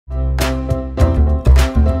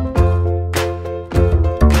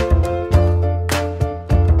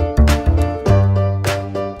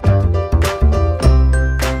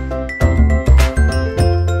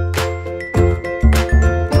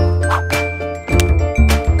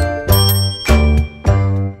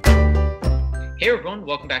everyone.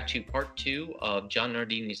 Welcome back to part 2 of John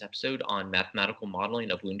Nardini's episode on mathematical modeling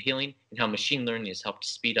of wound healing and how machine learning has helped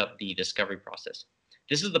speed up the discovery process.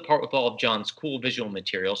 This is the part with all of John's cool visual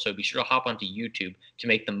material, so be sure to hop onto YouTube to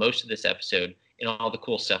make the most of this episode and all the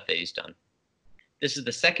cool stuff that he's done. This is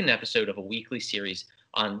the second episode of a weekly series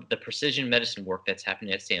on the precision medicine work that's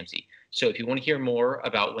happening at SAMC. So if you want to hear more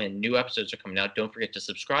about when new episodes are coming out, don't forget to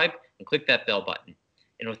subscribe and click that bell button.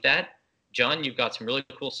 And with that, John, you've got some really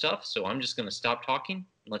cool stuff, so I'm just going to stop talking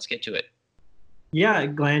and let's get to it. Yeah,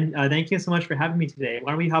 Glenn, thank you so much for having me today.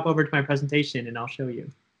 Why don't we hop over to my presentation and I'll show you.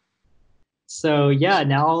 So yeah,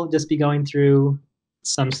 now I'll just be going through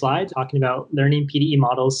some slides talking about learning PDE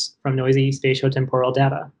models from noisy spatiotemporal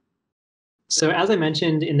data. So as I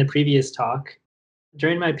mentioned in the previous talk,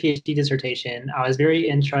 during my PhD dissertation, I was very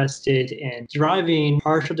interested in deriving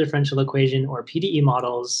partial differential equation or PDE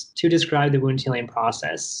models to describe the wound healing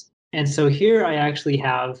process. And so here I actually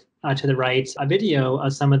have to the right a video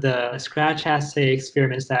of some of the scratch assay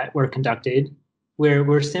experiments that were conducted, where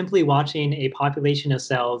we're simply watching a population of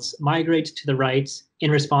cells migrate to the right in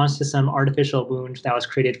response to some artificial wound that was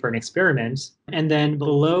created for an experiment. And then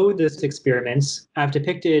below this experiment, I've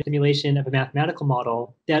depicted a simulation of a mathematical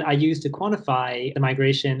model that I used to quantify the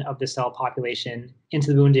migration of the cell population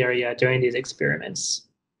into the wound area during these experiments.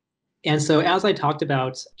 And so as I talked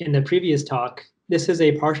about in the previous talk, this is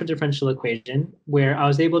a partial differential equation where I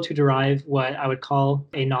was able to derive what I would call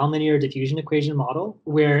a nonlinear diffusion equation model,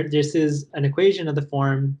 where this is an equation of the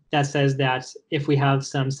form that says that if we have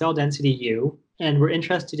some cell density U, and we're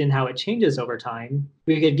interested in how it changes over time,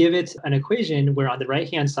 we could give it an equation where on the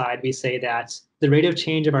right-hand side, we say that the rate of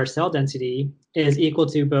change of our cell density is equal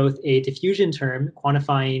to both a diffusion term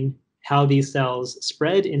quantifying how these cells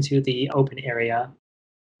spread into the open area,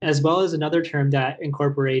 as well as another term that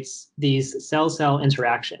incorporates these cell-cell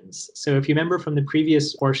interactions. So if you remember from the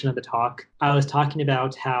previous portion of the talk, I was talking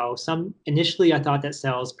about how initially I thought that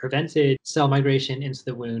cells prevented cell migration into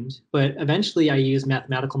the wound, but eventually I used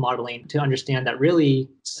mathematical modeling to understand that really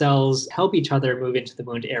cells help each other move into the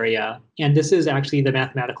wound area. And this is actually the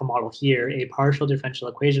mathematical model here, a partial differential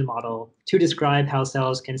equation model to describe how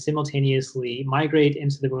cells can simultaneously migrate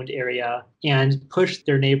into the wound area and push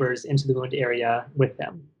their neighbors into the wound area with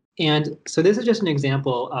them. And so this is just an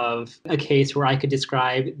example of a case where I could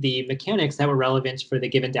describe the mechanics that were relevant for the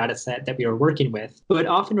given data set that we were working with. But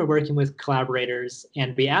often we're working with collaborators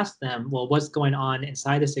and we ask them, well, what's going on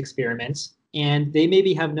inside this experiment? And they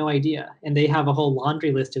maybe have no idea. And they have a whole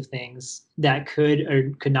laundry list of things that could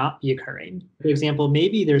or could not be occurring. For example,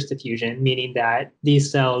 maybe there's diffusion, meaning that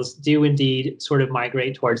these cells do indeed sort of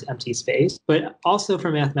migrate towards empty space. But also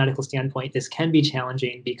from a mathematical standpoint, this can be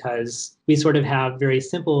challenging because we sort of have very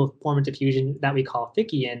simple form of diffusion that we call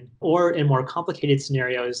Fickian, or in more complicated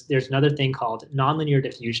scenarios, there's another thing called nonlinear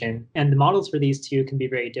diffusion. And the models for these two can be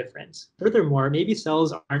very different. Furthermore, maybe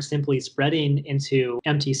cells aren't simply spreading into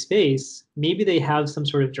empty space. Maybe they have some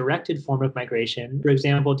sort of directed form of migration, for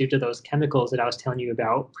example, due to those chemicals that I was telling you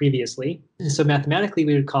about previously. And so mathematically,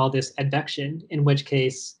 we would call this advection, in which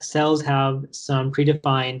case cells have some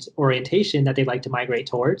predefined orientation that they like to migrate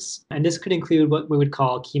towards. And this could include what we would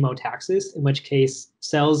call chemotaxis, in which case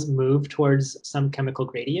cells move towards some chemical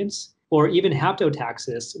gradients, or even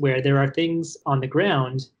haptotaxis, where there are things on the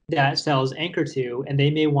ground that cells anchor to, and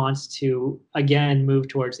they may want to, again, move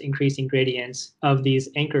towards increasing gradients of these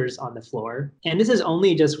anchors on the floor. And this is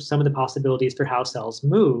only just some of the possibilities for how cells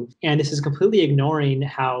move. And this is completely ignoring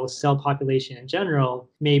how cell population in general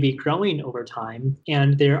may be growing over time.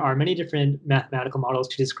 And there are many different mathematical models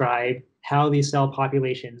to describe how these cell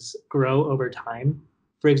populations grow over time.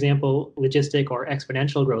 For example, logistic or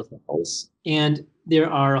exponential growth models. And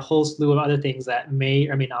there are a whole slew of other things that may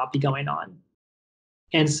or may not be going on.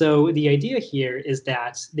 And so the idea here is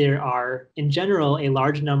that there are, in general, a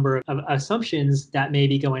large number of assumptions that may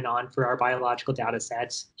be going on for our biological data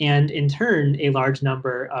sets, and in turn, a large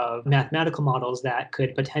number of mathematical models that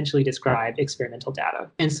could potentially describe experimental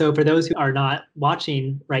data. And so for those who are not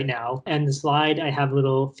watching right now, and the slide, I have a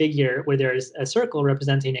little figure where there's a circle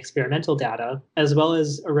representing experimental data, as well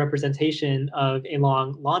as a representation of a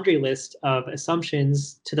long laundry list of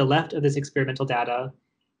assumptions to the left of this experimental data,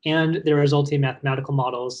 and the resulting mathematical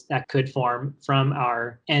models that could form from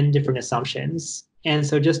our n different assumptions. And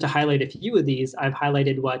so just to highlight a few of these, I've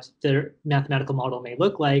highlighted what the mathematical model may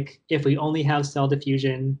look like if we only have cell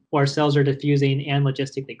diffusion, or cells are diffusing and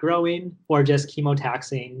logistically growing, or just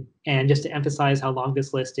chemotaxing. And just to emphasize how long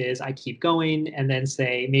this list is, I keep going and then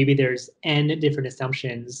say maybe there's n different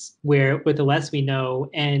assumptions where with the less we know,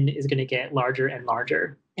 n is going to get larger and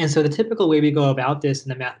larger. And so the typical way we go about this in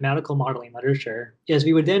the mathematical modeling literature is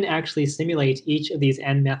we would then actually simulate each of these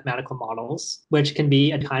n mathematical models, which can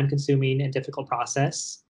be a time-consuming and difficult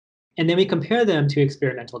process. And then we compare them to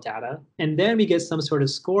experimental data. And then we get some sort of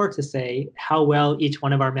score to say how well each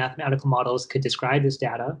one of our mathematical models could describe this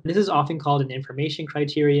data. This is often called an information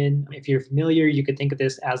criterion. If you're familiar, you could think of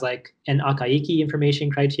this as like an Akaike information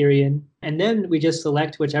criterion. And then we just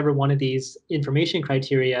select whichever one of these information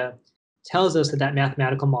criteria tells us that that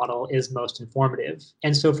mathematical model is most informative.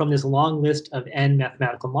 And so from this long list of n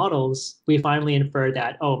mathematical models, we finally infer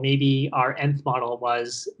that, oh, maybe our nth model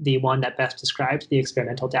was the one that best described the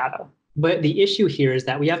experimental data. But the issue here is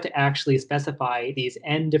that we have to actually specify these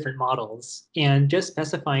n different models. And just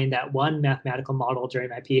specifying that one mathematical model during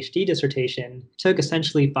my PhD dissertation took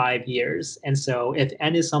essentially 5 years. And so if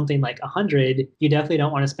n is something like 100, you definitely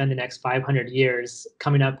don't want to spend the next 500 years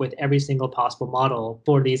coming up with every single possible model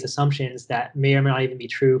for these assumptions that may or may not even be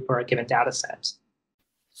true for a given data set.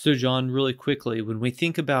 So John, really quickly, when we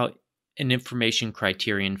think about an information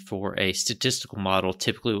criterion for a statistical model,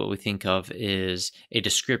 typically what we think of is a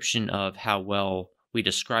description of how well we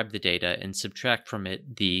describe the data and subtract from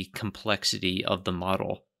it the complexity of the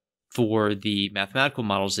model. For the mathematical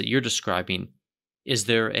models that you're describing,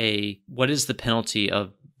 what is the penalty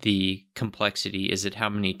of the complexity? Is it how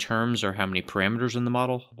many terms or how many parameters in the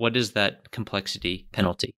model? What is that complexity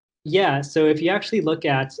penalty? Yeah, so if you actually look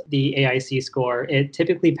at the AIC score, it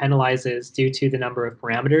typically penalizes due to the number of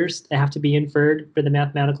parameters that have to be inferred for the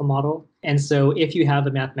mathematical model. And so if you have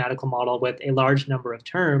a mathematical model with a large number of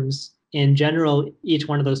terms, in general, each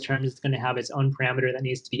one of those terms is going to have its own parameter that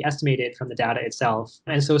needs to be estimated from the data itself.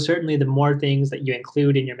 And so certainly the more things that you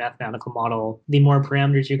include in your mathematical model, the more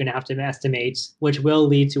parameters you're going to have to estimate, which will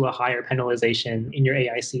lead to a higher penalization in your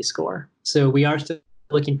AIC score. So we are still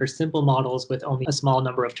looking for simple models with only a small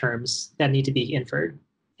number of terms that need to be inferred.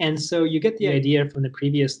 And so you get the idea from the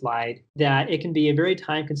previous slide that it can be a very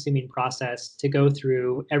time-consuming process to go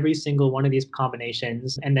through every single one of these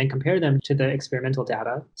combinations and then compare them to the experimental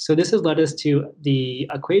data. So this has led us to the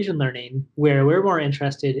equation learning, where we're more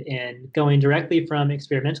interested in going directly from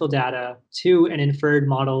experimental data to an inferred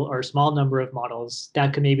model or a small number of models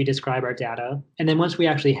that could maybe describe our data. And then once we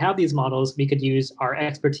actually have these models, we could use our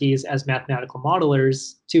expertise as mathematical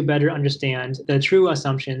modelers to better understand the true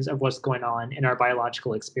assumptions of what's going on in our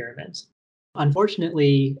biological experiment.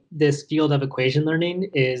 Unfortunately, this field of equation learning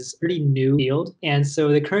is a pretty new field. And so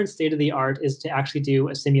the current state of the art is to actually do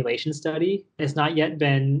a simulation study. It's not yet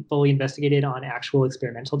been fully investigated on actual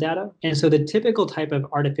experimental data. And so the typical type of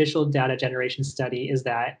artificial data generation study is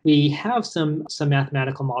that we have some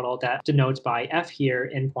mathematical model that denotes by f here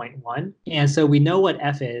in point 1. And so we know what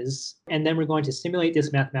f is. And then we're going to simulate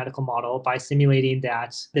this mathematical model by simulating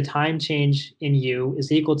that the time change in u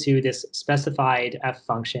is equal to this specified f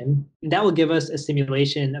function. And that will give us a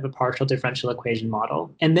simulation of a partial differential equation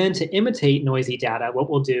model. And then to imitate noisy data, what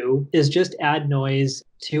we'll do is just add noise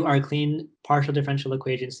to our clean partial differential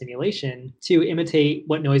equation simulation to imitate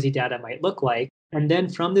what noisy data might look like. And then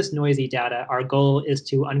from this noisy data, our goal is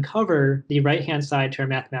to uncover the right-hand side to our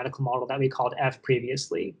mathematical model that we called f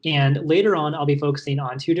previously. And later on, I'll be focusing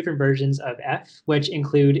on 2 different versions of f, which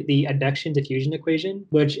include the advection diffusion equation,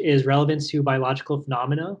 which is relevant to biological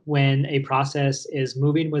phenomena when a process is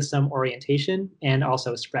moving with some orientation and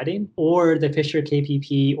also spreading, or the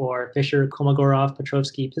Fisher-KPP or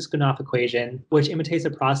Fisher-Kolmogorov-Petrovsky-Piskunov equation, which imitates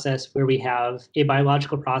a process where we have a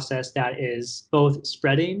biological process that is both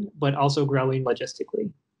spreading but also growing logistically.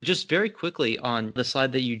 Just very quickly on the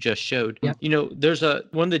slide that you just showed, Yeah. There's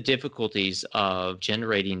one of the difficulties of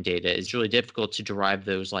generating data is really difficult to derive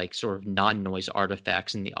those like sort of non-noise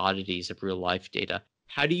artifacts and the oddities of real life data.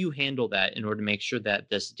 How do you handle that in order to make sure that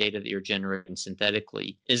this data that you're generating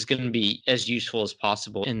synthetically is going to be as useful as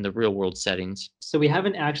possible in the real world settings? So we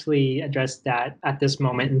haven't actually addressed that at this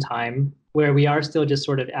moment in time, where we are still just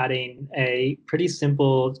sort of adding a pretty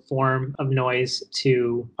simple form of noise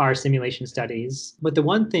to our simulation studies. But the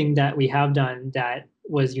one thing that we have done that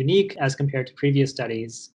was unique as compared to previous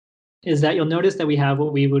studies is that you'll notice that we have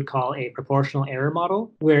what we would call a proportional error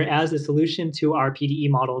model, where as the solution to our PDE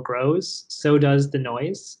model grows, so does the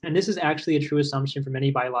noise. And this is actually a true assumption for many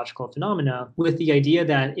biological phenomena, with the idea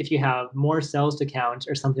that if you have more cells to count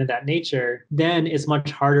or something of that nature, then it's much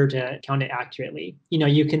harder to count it accurately.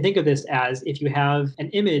 You can think of this as if you have an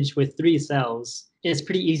image with 3 cells, it's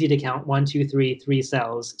pretty easy to count 1, 2, 3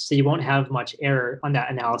 cells, so you won't have much error on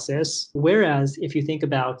that analysis. Whereas if you think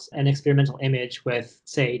about an experimental image with,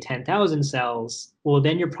 say, 10,000 cells, well,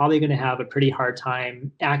 then you're probably going to have a pretty hard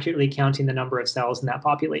time accurately counting the number of cells in that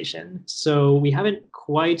population. So we haven't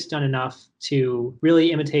quite done enough to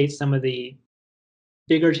really imitate some of the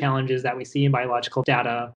bigger challenges that we see in biological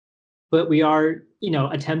data, but we are,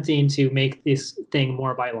 attempting to make this thing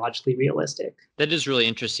more biologically realistic. That is really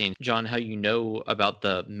interesting, John, how you know about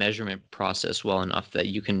the measurement process well enough that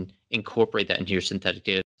you can incorporate that into your synthetic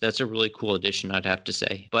data. That's a really cool addition, I'd have to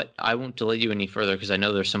say. But I won't delay you any further because I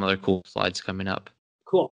know there's some other cool slides coming up.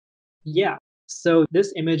 Cool. Yeah. So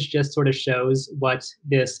this image just sort of shows what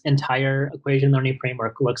this entire equation learning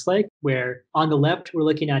framework looks like, where on the left, we're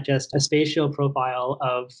looking at just a spatial profile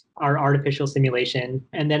of our artificial simulation.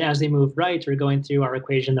 And then as we move right, we're going through our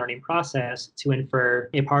equation learning process to infer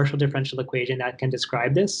a partial differential equation that can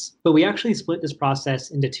describe this. But we actually split this process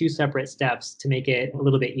into two separate steps to make it a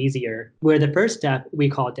little bit easier, where the first step we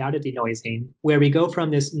call data denoising, where we go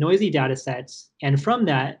from this noisy data set and from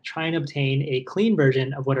that try and obtain a clean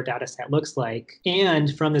version of what our data set looks like.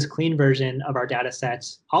 And from this clean version of our data set,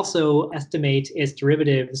 also estimate its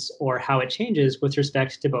derivatives or how it changes with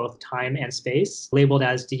respect to both time and space, labeled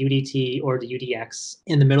as du/dt or du/dx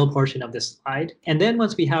in the middle portion of this slide. And then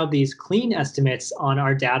once we have these clean estimates on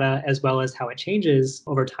our data as well as how it changes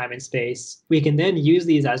over time and space, we can then use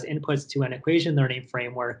these as inputs to an equation learning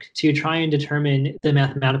framework to try and determine the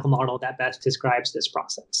mathematical model that best describes this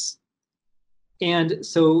process. And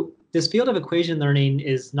so this field of equation learning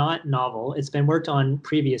is not novel. It's been worked on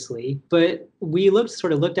previously, but we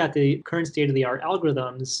looked at the current state-of-the-art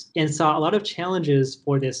algorithms and saw a lot of challenges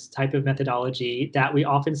for this type of methodology that we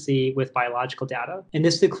often see with biological data. And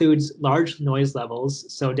this includes large noise levels,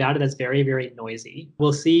 so data that's very, very noisy.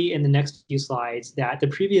 We'll see in the next few slides that the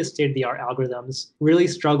previous state-of-the-art algorithms really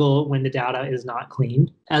struggle when the data is not clean,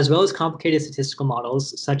 as well as complicated statistical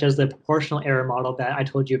models, such as the proportional error model that I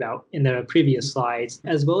told you about in the previous slides,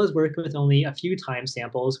 as well as working with only a few time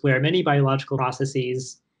samples where many biological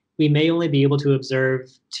processes we may only be able to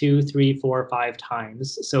observe 2, 3, 4, 5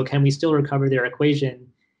 times. So can we still recover their equation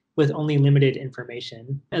with only limited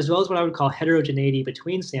information? As well as what I would call heterogeneity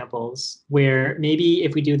between samples, where maybe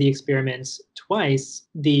if we do the experiments twice,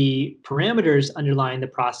 the parameters underlying the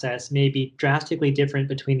process may be drastically different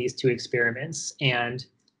between these two experiments. And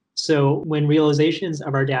so when realizations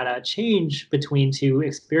of our data change between two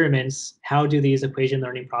experiments, how do these equation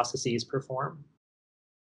learning processes perform?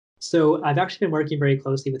 So I've actually been working very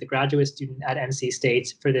closely with a graduate student at NC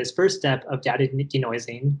State for this first step of data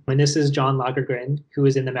denoising. And this is John Lagergren, who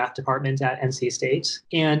is in the math department at NC State.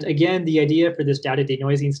 And again, the idea for this data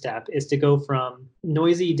denoising step is to go from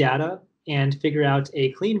noisy data and figure out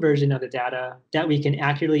a clean version of the data that we can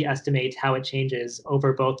accurately estimate how it changes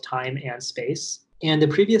over both time and space. And the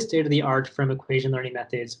previous state-of-the-art from equation learning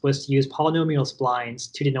methods was to use polynomial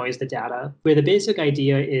splines to denoise the data, where the basic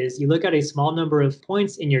idea is you look at a small number of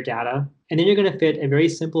points in your data, and then you're going to fit a very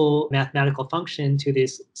simple mathematical function to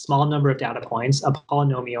this small number of data points, a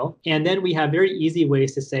polynomial. And then we have very easy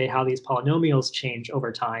ways to say how these polynomials change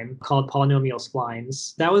over time, called polynomial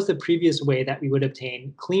splines. That was the previous way that we would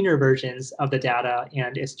obtain cleaner versions of the data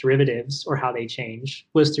and its derivatives, or how they change,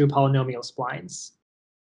 was through polynomial splines.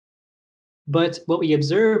 But what we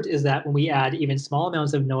observed is that when we add even small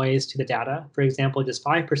amounts of noise to the data, for example, just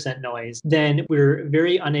 5% noise, then we're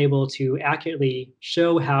very unable to accurately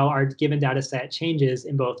show how our given data set changes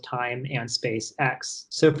in both time and space x.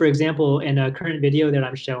 So for example, in a current video that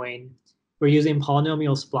I'm showing, we're using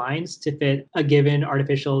polynomial splines to fit a given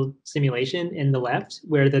artificial simulation in the left,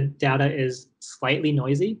 where the data is slightly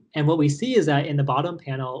noisy. And what we see is that in the bottom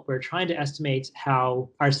panel, we're trying to estimate how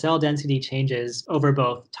our cell density changes over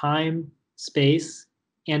both time, space,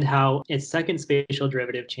 and how its second spatial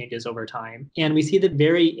derivative changes over time. And we see the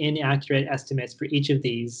very inaccurate estimates for each of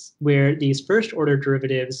these, where these first order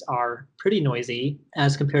derivatives are pretty noisy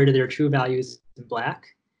as compared to their true values in black.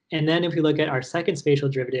 And then if we look at our second spatial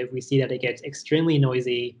derivative, we see that it gets extremely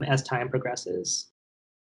noisy as time progresses.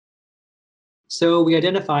 So we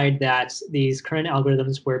identified that these current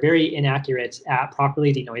algorithms were very inaccurate at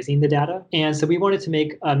properly denoising the data. And so we wanted to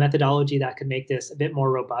make a methodology that could make this a bit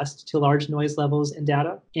more robust to large noise levels in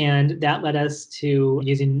data. And that led us to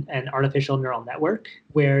using an artificial neural network,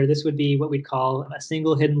 where this would be what we'd call a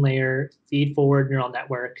single hidden layer feed-forward neural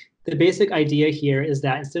network. The basic idea here is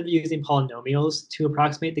that instead of using polynomials to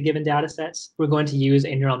approximate the given data sets, we're going to use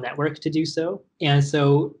a neural network to do so. And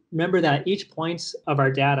so remember that each point of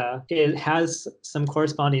our data, it has some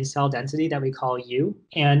corresponding cell density that we call U.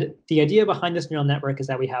 And the idea behind this neural network is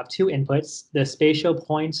that we have two inputs, the spatial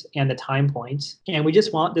point and the time point. And we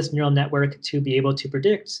just want this neural network to be able to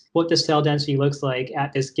predict what the cell density looks like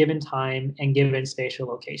at this given time and given spatial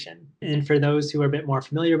location. And for those who are a bit more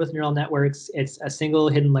familiar with neural networks, it's a single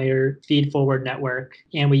hidden layer feed-forward network.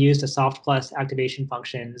 And we used a soft+ activation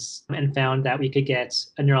functions and found that we could get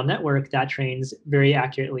a neural network that trains very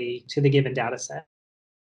accurately to the given data set.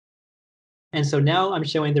 And so now I'm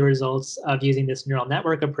showing the results of using this neural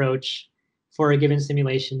network approach for a given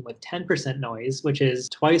simulation with 10% noise, which is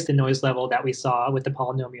twice the noise level that we saw with the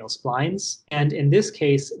polynomial splines. And in this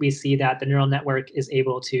case, we see that the neural network is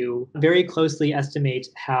able to very closely estimate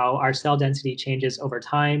how our cell density changes over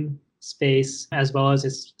time, space, as well as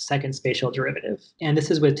its second spatial derivative. And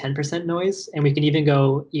this is with 10% noise, and we can even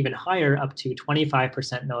go even higher up to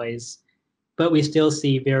 25% noise, but we still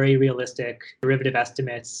see very realistic derivative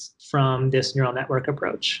estimates from this neural network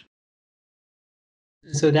approach.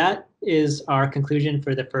 So that is our conclusion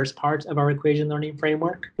for the first part of our equation learning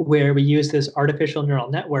framework, where we use this artificial neural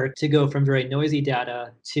network to go from very noisy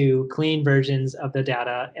data to clean versions of the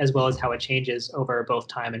data, as well as how it changes over both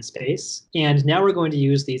time and space. And now we're going to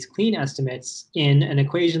use these clean estimates in an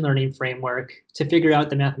equation learning framework to figure out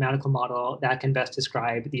the mathematical model that can best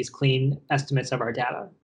describe these clean estimates of our data.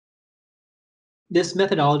 This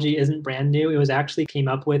methodology isn't brand new. It was actually came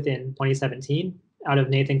up with in 2017 out of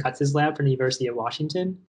Nathan Kutz's lab from the University of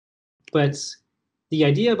Washington. But the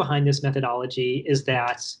idea behind this methodology is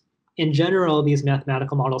that in general, these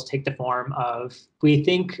mathematical models take the form of, we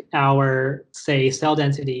think our, say, cell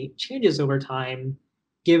density changes over time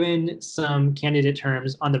given some candidate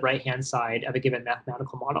terms on the right-hand side of a given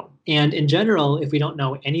mathematical model. And in general, if we don't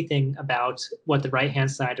know anything about what the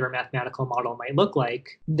right-hand side of our mathematical model might look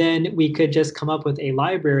like, then we could just come up with a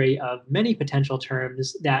library of many potential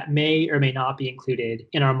terms that may or may not be included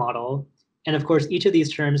in our model. And of course, each of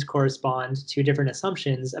these terms correspond to different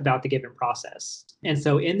assumptions about the given process. And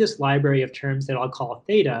so in this library of terms that I'll call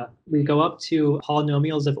theta, we go up to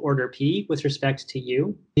polynomials of order p with respect to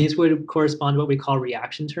u. These would correspond to what we call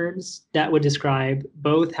reaction terms that would describe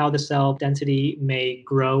both how the cell density may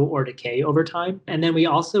grow or decay over time. And then we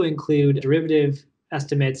also include derivative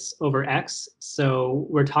estimates over x. So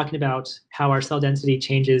we're talking about how our cell density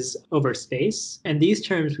changes over space. And these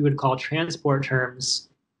terms we would call transport terms,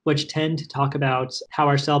 which tend to talk about how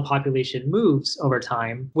our cell population moves over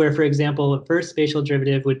time, where, for example, the first spatial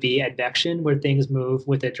derivative would be advection, where things move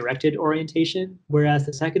with a directed orientation, whereas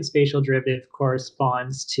the second spatial derivative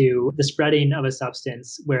corresponds to the spreading of a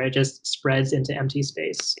substance, where it just spreads into empty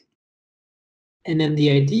space. And then the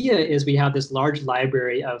idea is we have this large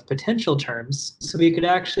library of potential terms, so we could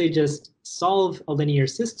actually just solve a linear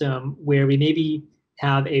system where we maybe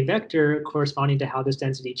have a vector corresponding to how this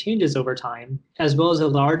density changes over time, as well as a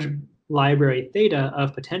large library theta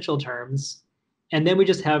of potential terms. And then we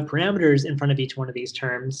just have parameters in front of each one of these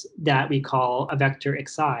terms that we call a vector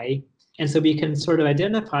xi. And so we can sort of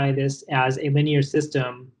identify this as a linear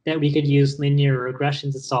system that we could use linear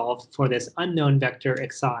regression to solve for this unknown vector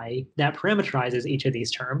xi that parameterizes each of these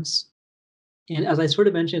terms. And as I sort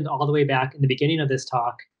of mentioned all the way back in the beginning of this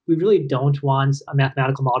talk, we really don't want a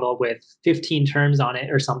mathematical model with 15 terms on it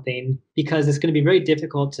or something, because it's going to be very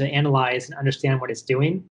difficult to analyze and understand what it's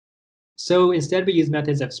doing. So instead, we use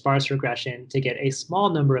methods of sparse regression to get a small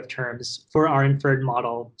number of terms for our inferred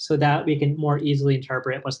model so that we can more easily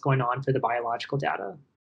interpret what's going on for the biological data.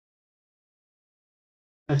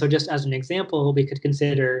 And so just as an example, we could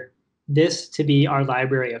consider this to be our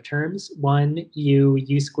library of terms: 1,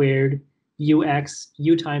 u squared, ux,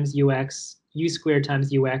 u times ux, u squared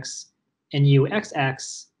times ux, and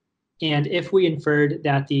uxx. And if we inferred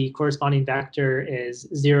that the corresponding vector is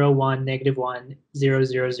 0, 1, negative 1, 0,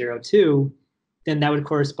 0, 0, 2, then that would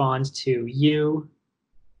correspond to u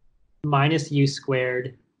minus u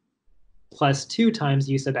squared plus 2 times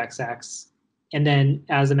u sub xx. And then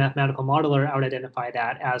as a mathematical modeler, I would identify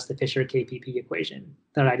that as the Fisher-KPP equation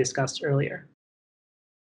that I discussed earlier.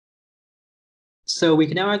 So we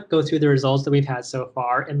can now go through the results that we've had so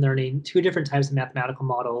far in learning 2 different types of mathematical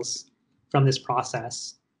models from this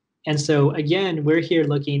process. And so again, we're here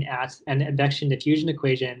looking at an advection diffusion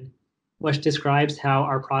equation, which describes how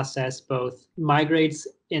our process both migrates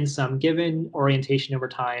in some given orientation over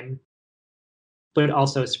time, but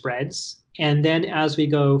also spreads. And then as we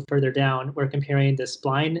go further down, we're comparing the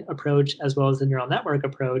spline approach as well as the neural network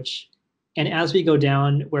approach. And as we go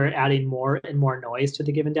down, we're adding more and more noise to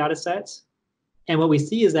the given data set. And what we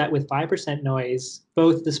see is that with 5% noise,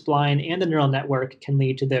 both the spline and the neural network can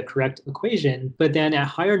lead to the correct equation. But then at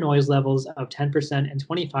higher noise levels of 10% and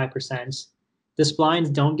 25%, the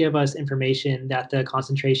splines don't give us information that the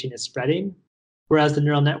concentration is spreading, whereas the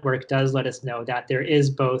neural network does let us know that there is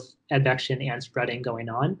both advection and spreading going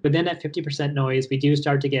on. But then at 50% noise, we do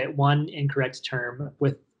start to get one incorrect term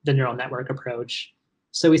with the neural network approach.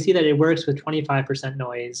 So we see that it works with 25%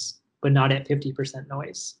 noise, but not at 50%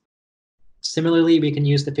 noise. Similarly, we can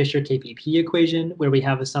use the Fisher-KPP equation where we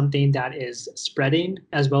have something that is spreading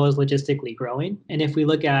as well as logistically growing. And if we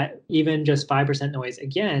look at even just 5% noise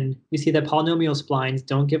again, we see that polynomial splines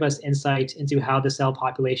don't give us insight into how the cell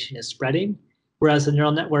population is spreading, whereas the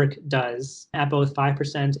neural network does at both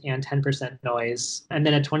 5% and 10% noise. And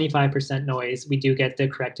then at 25% noise, we do get the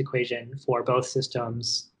correct equation for both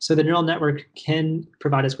systems. So the neural network can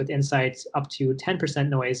provide us with insights up to 10%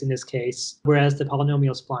 noise in this case, whereas the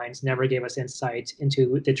polynomial splines never gave us insight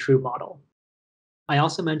into the true model. I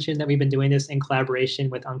also mentioned that we've been doing this in collaboration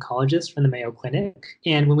with oncologists from the Mayo Clinic.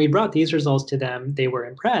 And when we brought these results to them, they were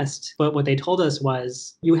impressed. But what they told us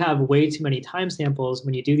was, you have way too many time samples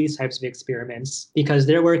when you do these types of experiments, because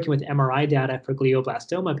they're working with MRI data for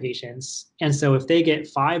glioblastoma patients. And so if they get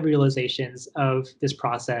 5 realizations of this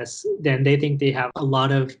process, then they think they have a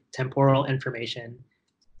lot of temporal information.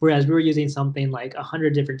 Whereas we were using something like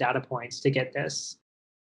 100 different data points to get this.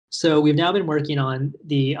 So we've now been working on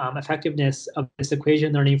the effectiveness of this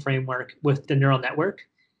equation learning framework with the neural network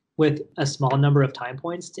with a small number of time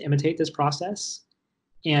points to imitate this process.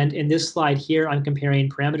 And in this slide here, I'm comparing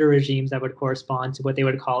parameter regimes that would correspond to what they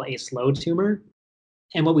would call a slow tumor.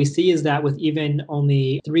 And what we see is that with even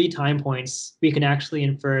only 3 time points, we can actually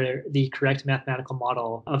infer the correct mathematical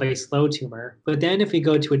model of a slow tumor. But then if we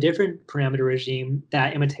go to a different parameter regime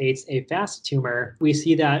that imitates a fast tumor, we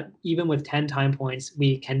see that even with 10 time points,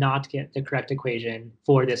 we cannot get the correct equation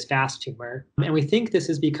for this fast tumor. And we think this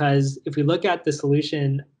is because if we look at the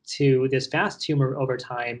solution to this fast tumor over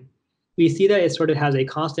time, we see that it sort of has a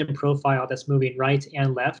constant profile that's moving right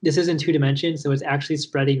and left. This is in 2 dimensions, so it's actually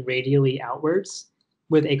spreading radially outwards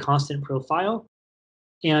with a constant profile.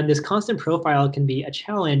 And this constant profile can be a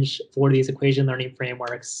challenge for these equation learning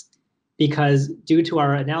frameworks because due to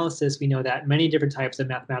our analysis, we know that many different types of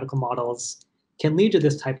mathematical models can lead to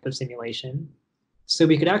this type of simulation. So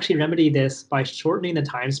we could actually remedy this by shortening the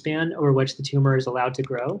time span over which the tumor is allowed to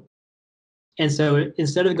grow. And so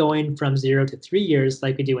instead of going from 0 to 3 years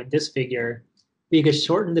like we do in this figure, we could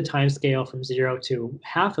shorten the time scale from 0 to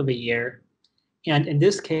half of a year. And in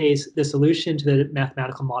this case, the solution to the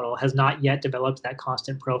mathematical model has not yet developed that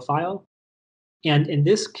constant profile. And in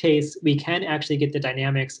this case, we can actually get the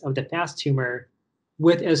dynamics of the fast tumor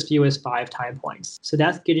with as few as 5 time points. So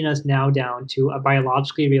that's getting us now down to a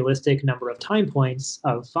biologically realistic number of time points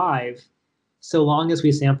of 5, so long as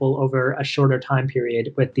we sample over a shorter time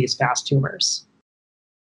period with these fast tumors.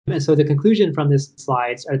 And so the conclusion from this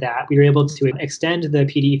slides are that we were able to extend the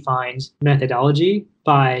PDE-Find methodology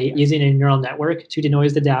by using a neural network to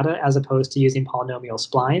denoise the data as opposed to using polynomial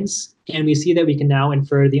splines. And we see that we can now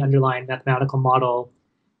infer the underlying mathematical model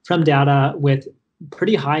from data with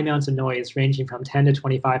pretty high amounts of noise ranging from 10 to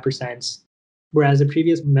 25%, whereas the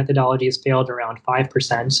previous methodologies failed around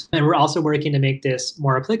 5%. And we're also working to make this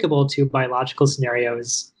more applicable to biological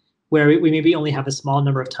scenarios where we maybe only have a small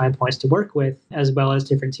number of time points to work with, as well as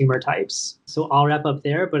different tumor types. So I'll wrap up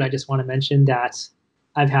there, but I just want to mention that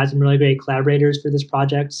I've had some really great collaborators for this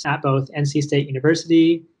project at both NC State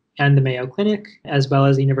University and the Mayo Clinic, as well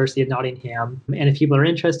as the University of Nottingham. And if people are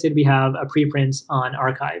interested, we have a preprint on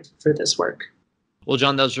arXiv for this work. Well,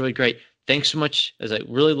 John, that was really great. Thanks so much. As I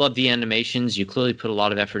really love the animations, you clearly put a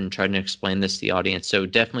lot of effort in trying to explain this to the audience. So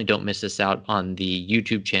definitely don't miss this out on the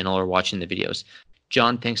YouTube channel or watching the videos.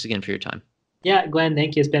 John, thanks again for your time. Yeah, Glenn,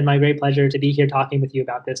 thank you. It's been my great pleasure to be here talking with you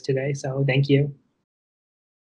about this today. So thank you.